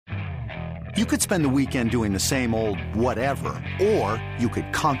You could spend the weekend doing the same old whatever, or you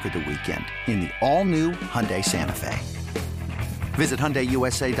could conquer the weekend in the all-new Hyundai Santa Fe. Visit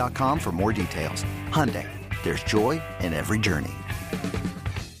HyundaiUSA.com for more details. Hyundai, there's joy in every journey.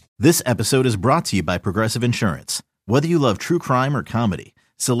 This episode is brought to you by Progressive Insurance. Whether you love true crime or comedy,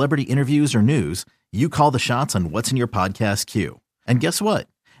 celebrity interviews or news, you call the shots on what's in your podcast queue. And guess what?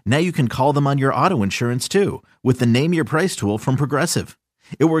 Now you can call them on your auto insurance too with the Name Your Price tool from Progressive.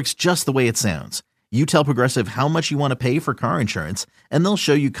 It works just the way it sounds. You tell Progressive how much you want to pay for car insurance, and they'll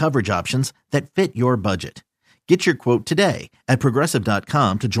show you coverage options that fit your budget. Get your quote today at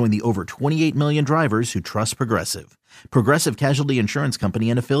Progressive.com to join the over 28 million drivers who trust Progressive. Progressive Casualty Insurance Company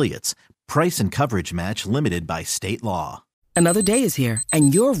and Affiliates. Price and coverage match limited by state law. Another day is here,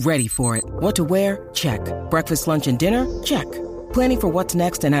 and you're ready for it. What to wear? Check. Breakfast, lunch, and dinner? Check. Planning for what's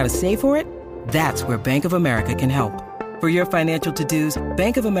next and how to save for it? That's where Bank of America can help. For your financial to-dos,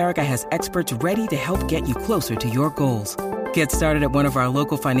 Bank of America has experts ready to help get you closer to your goals. Get started at one of our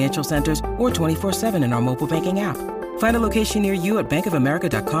local financial centers or 24/7 in our mobile banking app. Find a location near you at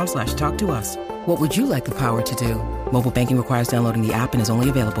bankofamerica.com/talktous. What would you like the power to do? Mobile banking requires downloading the app and is only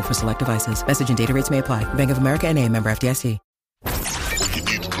available for select devices. Message and data rates may apply. Bank of America N.A., member FDIC.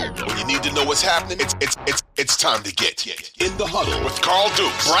 When you need to know what's happening, it's time to get in the huddle with Carl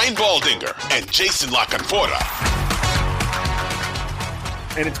Dukes, Brian Baldinger, and Jason La Canfora.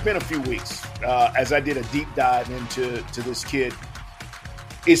 And it's been a few weeks as I did a deep dive into this kid,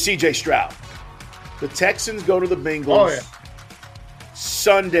 is C.J. Stroud. The Texans go to the Bengals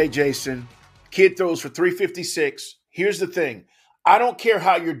Sunday, Jason. Kid throws for 356. Here's the thing. I don't care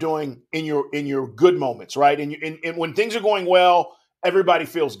how you're doing in your good moments, right? And when things are going well, everybody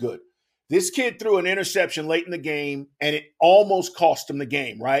feels good. This kid threw an interception late in the game, and it almost cost him the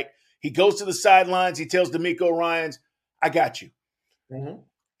game, right? He goes to the sidelines. He tells D'Amico Ryans, I got you. Mm-hmm.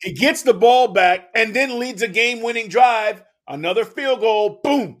 He gets the ball back and then leads a game-winning drive. Another field goal.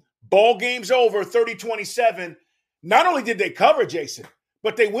 Boom. Ball game's over, 30-27. Not only did they cover, Jason,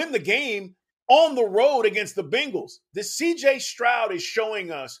 but they win the game on the road against the Bengals. This C.J. Stroud is showing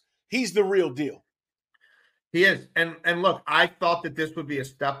us he's the real deal. He is. And look, I thought that this would be a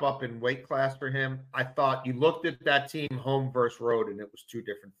step up in weight class for him. I thought you looked at that team home versus road, and it was two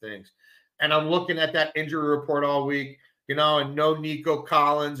different things. And I'm looking at that injury report all week. And no Nico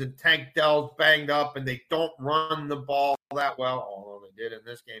Collins, and Tank Dell's banged up, and they don't run the ball that well, although they did in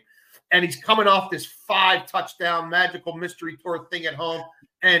this game. And he's coming off this 5-touchdown magical mystery tour thing at home.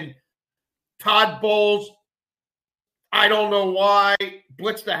 And Todd Bowles, I don't know why,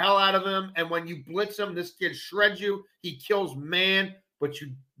 blitz the hell out of him. And when you blitz him, this kid shreds you. He kills man. But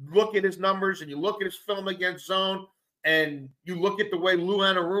you look at his numbers and you look at his film against zone, and you look at the way Lou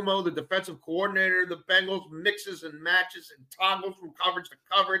Anarumo, the defensive coordinator of the Bengals, mixes and matches and toggles from coverage to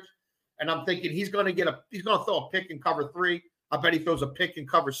coverage. And I'm thinking he's going to throw a pick in cover 3. I bet he throws a pick in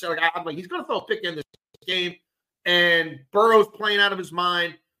cover 7. I'm like, he's going to throw a pick in this game. And Burrow's playing out of his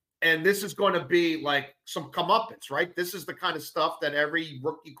mind. And this is going to be like some comeuppance, right? This is the kind of stuff that every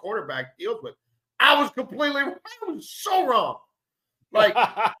rookie quarterback deals with. I was so wrong. Like,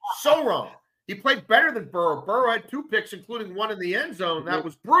 so wrong. He played better than Burrow. Burrow had 2 picks, including one in the end zone. That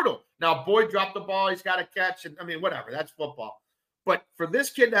was brutal. Now, Boyd dropped the ball. He's got to catch. And whatever. That's football. But for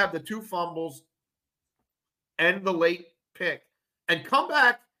this kid to have the 2 fumbles and the late pick and come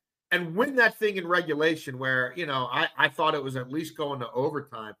back and win that thing in regulation where, I thought it was at least going to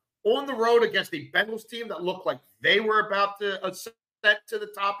overtime on the road against a Bengals team that looked like they were about to ascend to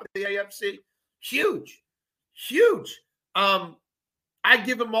the top of the AFC. Huge. I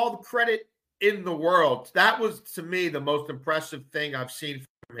give him all the credit in the world. That was, to me, the most impressive thing I've seen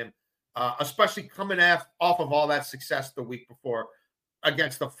from him, especially coming off of all that success the week before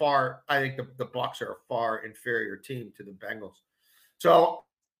against I think the Bucs are a far inferior team to the Bengals. So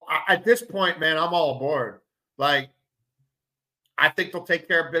at this point, man, I'm all aboard. Like, I think they'll take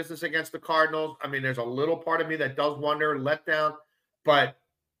care of business against the Cardinals. There's a little part of me that does wonder, let down, but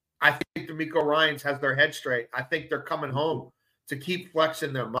I think D'Amico Ryans has their head straight. I think they're coming home to keep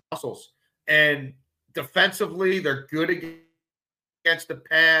flexing their muscles. And defensively, they're good against the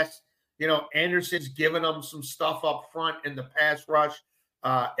pass. Anderson's giving them some stuff up front in the pass rush.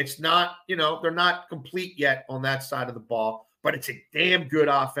 It's not, they're not complete yet on that side of the ball, but it's a damn good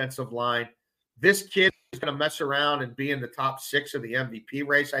offensive line. This kid is going to mess around and be in the top 6 of the MVP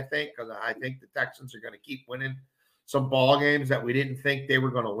race, I think, because I think the Texans are going to keep winning some ball games that we didn't think they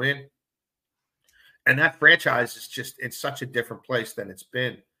were going to win. And that franchise is just in such a different place than it's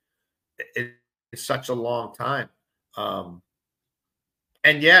been in such a long time. And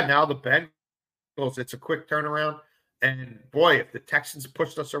now the Bengals, it's a quick turnaround. And boy, if the Texans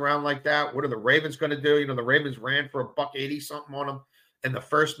pushed us around like that, what are the Ravens going to do? You know, the Ravens ran for $180 something on them in the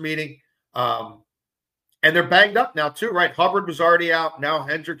first meeting. And they're banged up now too, right? Hubbard was already out. Now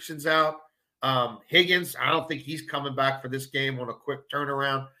Hendrickson's out. Higgins, I don't think he's coming back for this game on a quick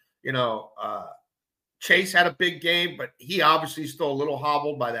turnaround. You know, Chase had a big game, but he obviously is still a little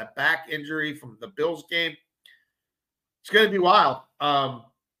hobbled by that back injury from the Bills game. It's going to be wild.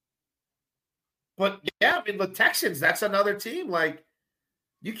 But yeah, I mean, the Texans, that's another team. Like,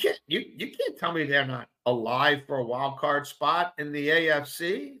 you can't tell me they're not alive for a wild card spot in the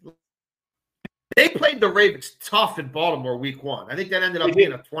AFC. They played the Ravens tough in Baltimore week 1. I think that ended up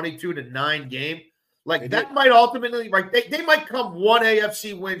being a 22-9 game. Like, that might ultimately, right? They might come one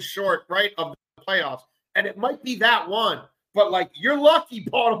AFC win short, right, of the playoffs. And it might be that one. But, like, you're lucky,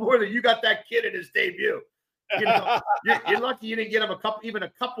 Baltimore, that you got that kid in his debut. You know, you're lucky you didn't get him a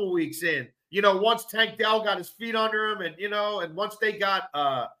couple weeks in. You know, once Tank Dell got his feet under him, and you know, and once they got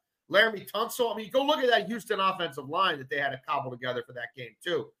Laramie Tunsil. I mean, go look at that Houston offensive line that they had to cobble together for that game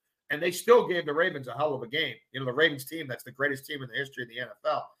too, and they still gave the Ravens a hell of a game. You know, the Ravens team, that's the greatest team in the history of the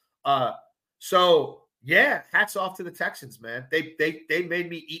NFL. So yeah, hats off to the Texans, man. They made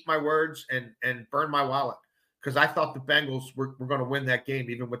me eat my words and burn my wallet because I thought the Bengals were going to win that game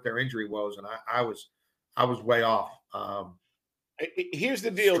even with their injury woes, and I was way off. Here's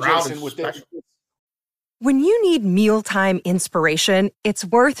the deal, Stroud Jason, with this. When you need mealtime inspiration, it's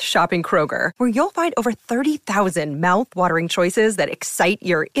worth shopping Kroger, where you'll find over 30,000 mouthwatering choices that excite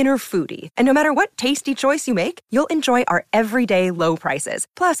your inner foodie. And no matter what tasty choice you make, you'll enjoy our everyday low prices,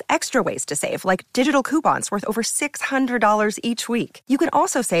 plus extra ways to save, like digital coupons worth over $600 each week. You can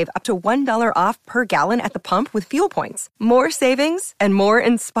also save up to $1 off per gallon at the pump with fuel points. More savings and more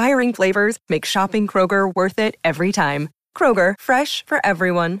inspiring flavors make shopping Kroger worth it every time. Kroger, fresh for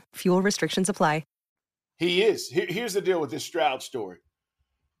everyone. Fuel restrictions apply. He is. Here's the deal with this Stroud story.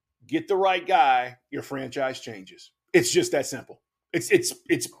 Get the right guy, your franchise changes. It's just that simple.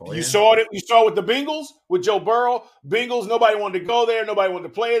 You saw it. You saw it with the Bengals, with Joe Burrow. Bengals, nobody wanted to go there. Nobody wanted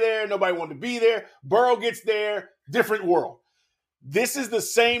to play there. Nobody wanted to be there. Burrow gets there. Different world. This is the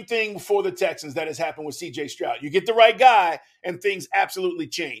same thing for the Texans that has happened with C.J. Stroud. You get the right guy, and things absolutely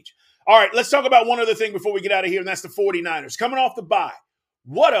change. All right, let's talk about one other thing before we get out of here, and that's the 49ers. Coming off the bye.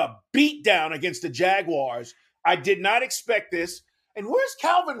 What a beatdown against the Jaguars. I did not expect this. And where's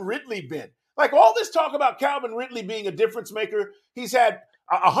Calvin Ridley been? Like all this talk about Calvin Ridley being a difference maker. He's had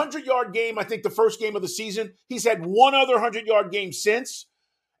a 100-yard game, I think the first game of the season. He's had one other 100-yard game since.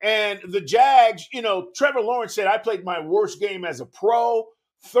 And the Jags, you know, Trevor Lawrence said, I played my worst game as a pro.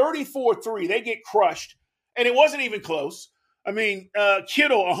 34-3. They get crushed. And it wasn't even close. I mean,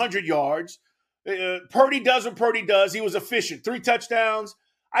 Kittle, 100 yards. Purdy does what Purdy does. He was efficient. 3 touchdowns.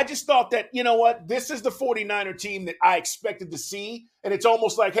 I just thought that, you know what, this is the 49er team that I expected to see. And it's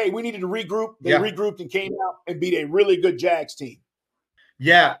almost like, hey, we needed to regroup. They regrouped and came out and beat a really good Jags team.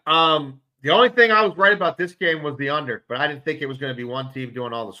 Yeah. The only thing I was right about this game was the under, but I didn't think it was going to be one team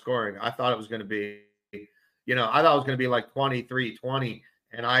doing all the scoring. I thought it was going to be, you know, I thought it was going to be like 23-20.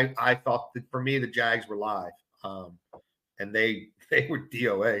 And I thought that for me, the Jags were live. And they were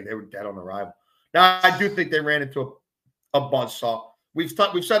DOA. They were dead on arrival. Now, I do think they ran into a buzzsaw. We've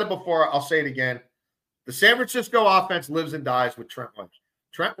said it before. I'll say it again. The San Francisco offense lives and dies with Trent Williams.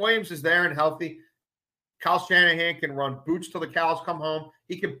 Trent Williams is there and healthy. Kyle Shanahan can run boots till the cows come home.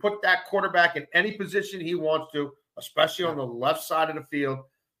 He can put that quarterback in any position he wants to, especially on the left side of the field,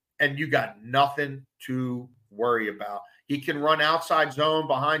 and you got nothing to worry about. He can run outside zone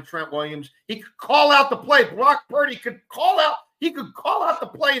behind Trent Williams. He could call out the play. Brock Purdy could call out the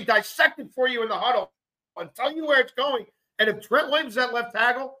play and dissect it for you in the huddle and tell you where it's going. And if Trent Williams is at left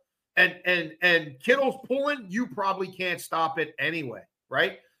tackle and Kittle's pulling, you probably can't stop it anyway,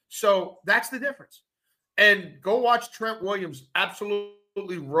 right? So that's the difference. And go watch Trent Williams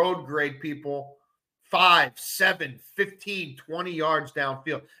absolutely road grade people 5, 7, 15, 20 yards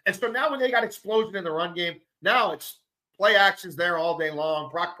downfield. And so now when they got explosion in the run game, now it's play actions there all day long.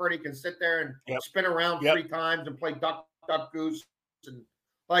 Brock Purdy can sit there and spin around 3 times and play duck, goose. And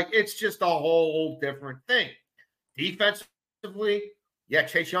like, it's just a whole different thing. Defensively,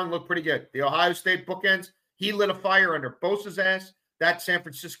 Chase Young looked pretty good. The Ohio State bookends, he lit a fire under Bosa's ass. That San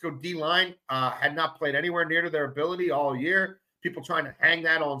Francisco D-line had not played anywhere near to their ability all year. People trying to hang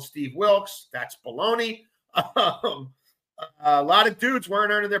that on Steve Wilkes. That's baloney. A lot of dudes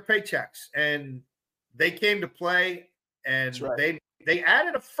weren't earning their paychecks, and they came to play, and they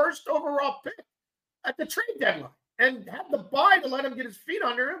added a first overall pick at the trade deadline and had the bye to let him get his feet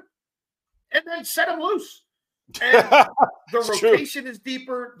under him and then set him loose. And the rotation is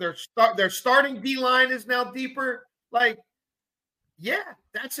deeper. Their starting D-line is now deeper. Like, yeah,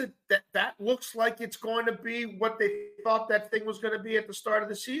 that looks like it's going to be what they thought that thing was going to be at the start of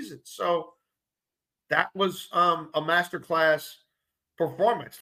the season. So that was a masterclass performance.